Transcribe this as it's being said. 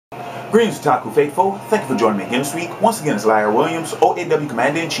Greetings, Otaku Faithful. Thank you for joining me again this week. Once again, it's Larry Williams, OAW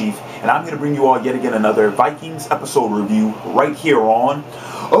Commander-in-Chief, and I'm here to bring you all yet again another Vikings episode review right here on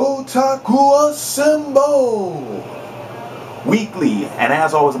Otaku Assemble Weekly. And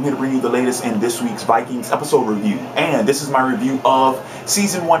as always, I'm here to bring you the latest in this week's Vikings episode review. And this is my review of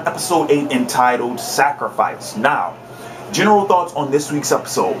Season 1, Episode 8, entitled Sacrifice. Now, general thoughts on this week's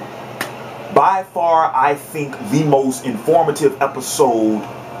episode. By far, I think the most informative episode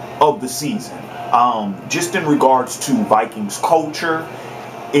of the season, just in regards to Vikings culture,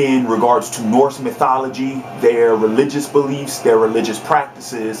 in regards to Norse mythology, their religious beliefs, their religious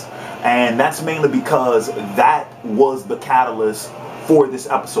practices, and that's mainly because that was the catalyst for this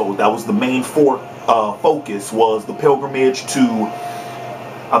episode. That was the main focus, was the pilgrimage to,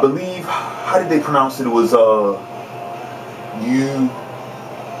 I believe, how did they pronounce it? It was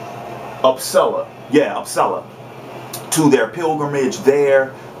Uppsalla. Yeah, Uppsalla. To their pilgrimage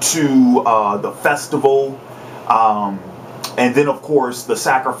there, to the festival, and then of course the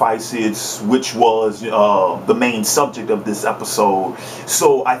sacrifices, which was the main subject of this episode.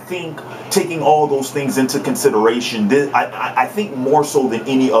 So I think taking all those things into consideration, I think more so than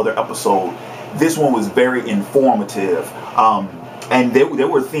any other episode, this one was very informative. And there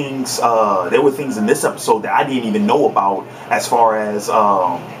were things in this episode that I didn't even know about, as far as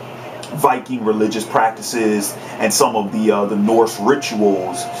Viking religious practices and some of the Norse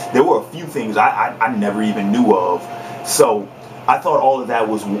rituals. There were a few things I never even knew of. So I thought all of that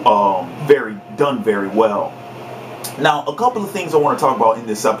was done very well. Now, a couple of things I want to talk about in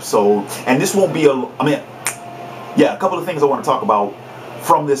this episode, and this won't be a couple of things I want to talk about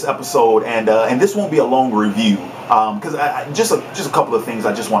from this episode, and this won't be a long review, because just a couple of things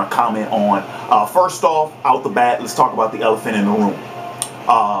I just want to comment on. First off, out the bat, let's talk about the elephant in the room.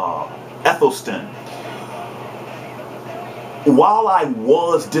 Athelstan. While I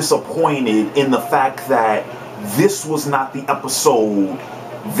was disappointed in the fact that this was not the episode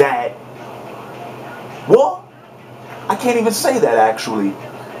that, well, I can't even say that actually,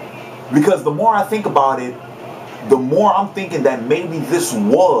 because the more I think about it, the more I'm thinking that maybe this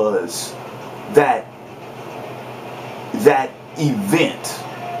was that event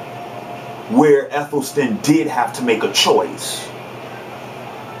where Athelstan did have to make a choice.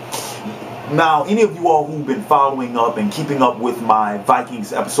 Now, any of you all who've been following up and keeping up with my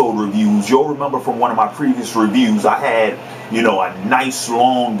Vikings episode reviews, you'll remember from one of my previous reviews, I had, a nice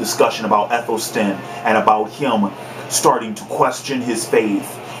long discussion about Athelstan and about him starting to question his faith,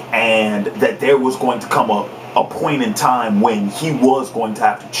 and that there was going to come a point in time when he was going to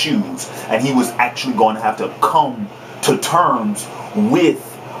have to choose, and he was actually going to have to come to terms with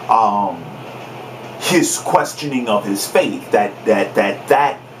his questioning of his faith, that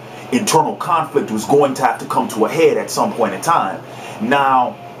internal conflict was going to have to come to a head at some point in time.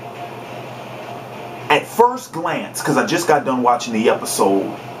 Now, at first glance, because I just got done watching the episode,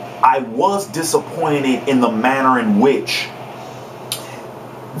 I was disappointed in the manner in which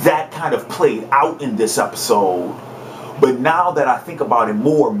that kind of played out in this episode. But now that I think about it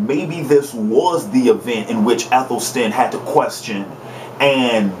more, maybe this was the event in which Athelstan had to question,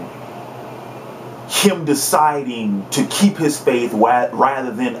 and him deciding to keep his faith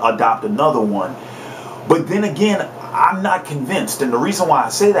rather than adopt another one. But then again, I'm not convinced, and the reason why I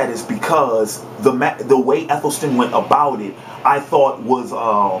say that is because the way Athelstan went about it, I thought was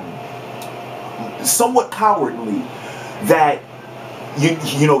somewhat cowardly. That he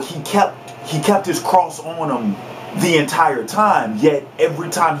kept his cross on him the entire time, yet every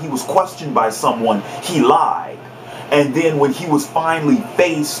time he was questioned by someone, he lied. And then when he was finally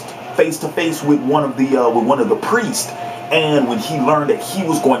face to face with one of the priests, and when he learned that he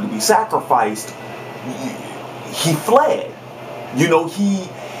was going to be sacrificed, he fled.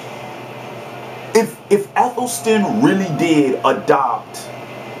 If Athelstan really did adopt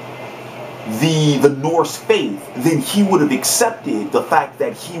the Norse faith, then he would have accepted the fact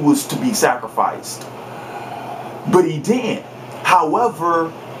that he was to be sacrificed. But he didn't.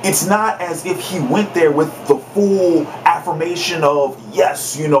 However, it's not as if he went there with the full affirmation of,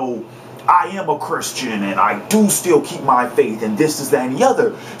 yes, I am a Christian and I do still keep my faith and this, that, and the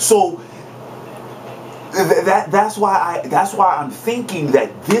other. So that's why I'm thinking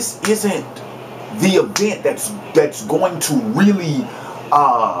that this isn't the event that's going to really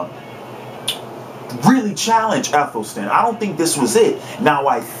challenge Athelstan. I don't think this was it. Now,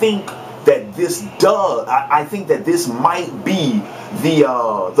 I think that this might be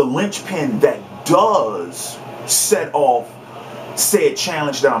the linchpin that does set off said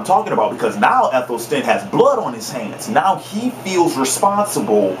challenge that I'm talking about, because now Athelstan has blood on his hands. Now he feels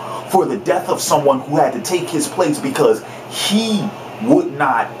responsible for the death of someone who had to take his place because he would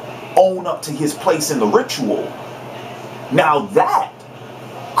not own up to his place in the ritual. Now that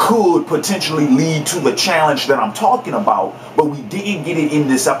could potentially lead to the challenge that I'm talking about, but we didn't get it in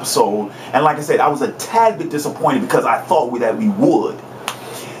this episode. And like I said, I was a tad bit disappointed because I thought that we would.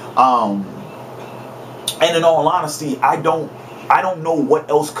 And in all honesty, I don't know what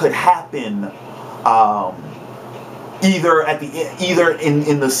else could happen. Either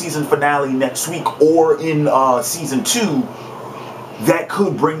in the season finale next week or in season 2 that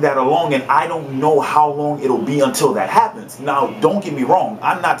could bring that along, and I don't know how long it'll be until that happens. Now, don't get me wrong,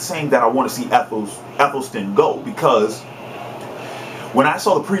 I'm not saying that I want to see Athelstan go, because when I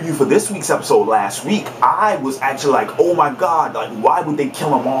saw the preview for this week's episode last week, I was actually like, oh my god, like, why would they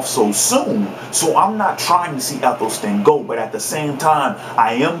kill him off so soon? So I'm not trying to see Athelstan go, but at the same time,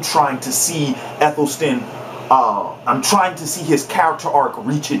 I am trying to see Athelstan, I'm trying to see his character arc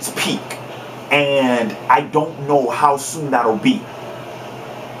reach its peak, and I don't know how soon that'll be.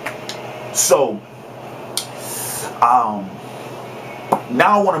 So,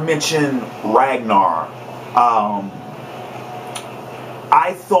 now I want to mention Ragnar.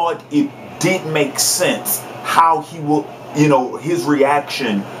 I thought it did make sense how he will, his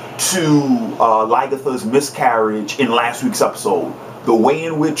reaction to Lagertha's miscarriage in last week's episode. The way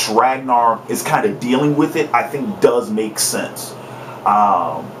in which Ragnar is kind of dealing with it, I think does make sense.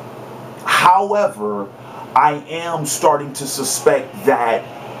 However, I am starting to suspect that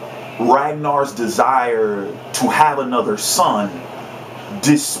Ragnar's desire to have another son,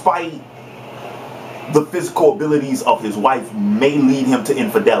 despite the physical abilities of his wife, may lead him to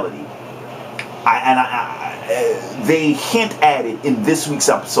infidelity. They hint at it in this week's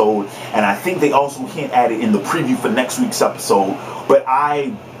episode, and I think they also hint at it in the preview for next week's episode. But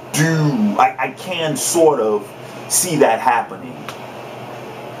I can sort of see that happening.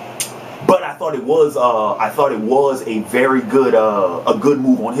 But I thought it was a very good good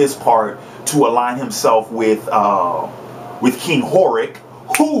move on his part to align himself with King Horik,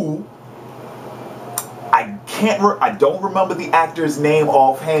 who I don't remember the actor's name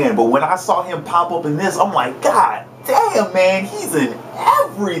offhand, but when I saw him pop up in this, I'm like, God damn, man, he's in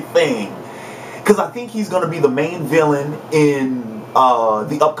everything. Because I think he's going to be the main villain in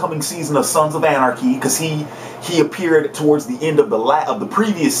the upcoming season of Sons of Anarchy, because he appeared towards the end of the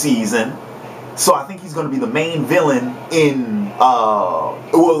previous season. So I think he's going to be the main villain in,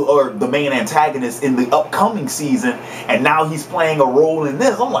 or the main antagonist in the upcoming season. And now he's playing a role in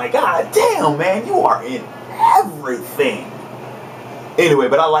this. I'm like, God damn, man, you are in everything. Anyway,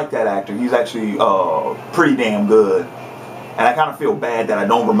 but I like that actor. He's actually pretty damn good. And I kind of feel bad that I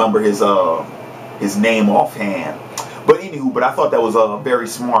don't remember his name offhand. But anywho, I thought that was very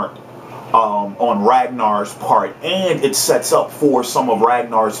smart on Ragnar's part, and it sets up for some of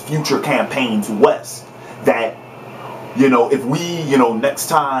Ragnar's future campaigns west. That, if we, next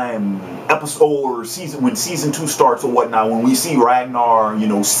time episode or season, when season 2 starts or whatnot, when we see Ragnar,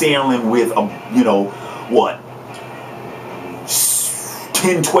 sailing with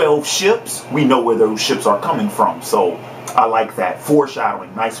 10, 12 ships, we know where those ships are coming from. So I like that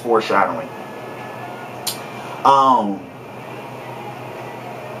foreshadowing. Nice foreshadowing.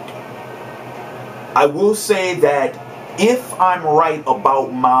 I will say that if I'm right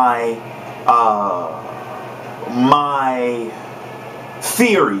about my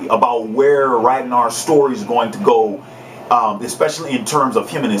theory about where Ragnar's story is going to go, especially in terms of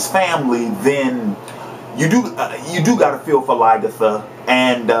him and his family, then you do got to feel for Lagertha,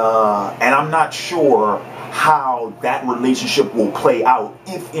 and I'm not sure how that relationship will play out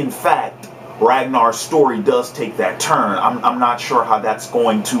if, in fact, Ragnar's story does take that turn. I'm not sure how that's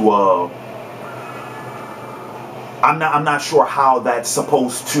going to. I'm not sure how that's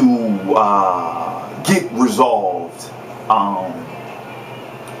supposed to get resolved.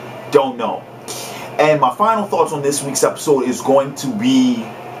 Don't know. And my final thoughts on this week's episode is going to be,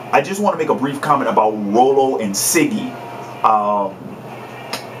 I just want to make a brief comment about Rollo and Siggy,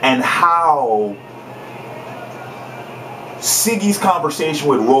 and how Siggy's conversation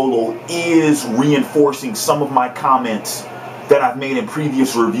with Rollo is reinforcing some of my comments that I've made in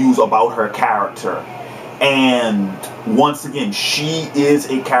previous reviews about her character. And once again, she is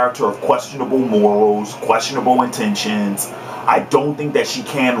a character of questionable morals, questionable intentions. I don't think that she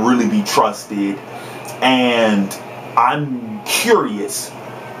can really be trusted. And I'm curious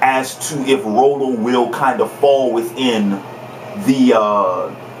as to if Rollo will kind of fall within the,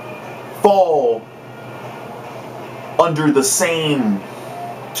 fall in the same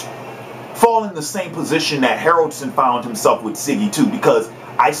position that Haraldson found himself with Siggy too, because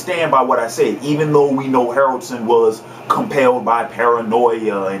I stand by what I said. Even though we know Haraldson was compelled by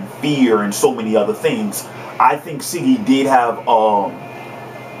paranoia and fear and so many other things, I think Siggy did have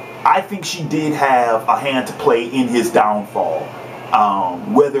I think she did have a hand to play in his downfall.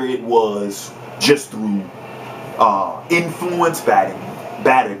 Whether it was just through influence,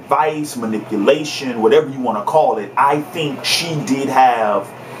 bad advice, manipulation, whatever you want to call it, I think she did have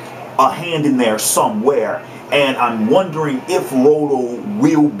a hand in there somewhere. And I'm wondering if Rollo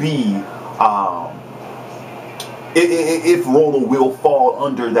will be, if Rollo will fall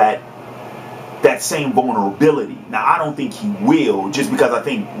under that same vulnerability. Now, I don't think he will, just because I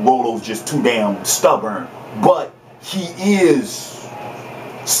think Rollo's just too damn stubborn. But he is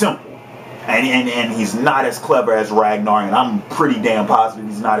simple. And he's not as clever as Ragnar, and I'm pretty damn positive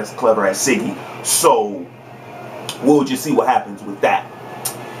he's not as clever as Siggy. So, we'll just see what happens with that.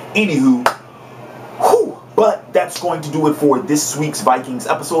 Anywho, but that's going to do it for this week's Vikings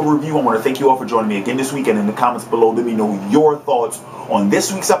episode review. I want to thank you all for joining me again this week, and in the comments below, let me know your thoughts on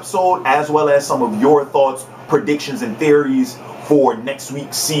this week's episode, as well as some of your thoughts, predictions, and theories for next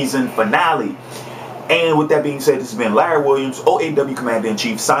week's season finale. And with that being said, this has been Larry Williams, OAW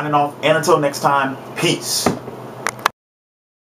Commander-in-Chief, signing off. And until next time, peace.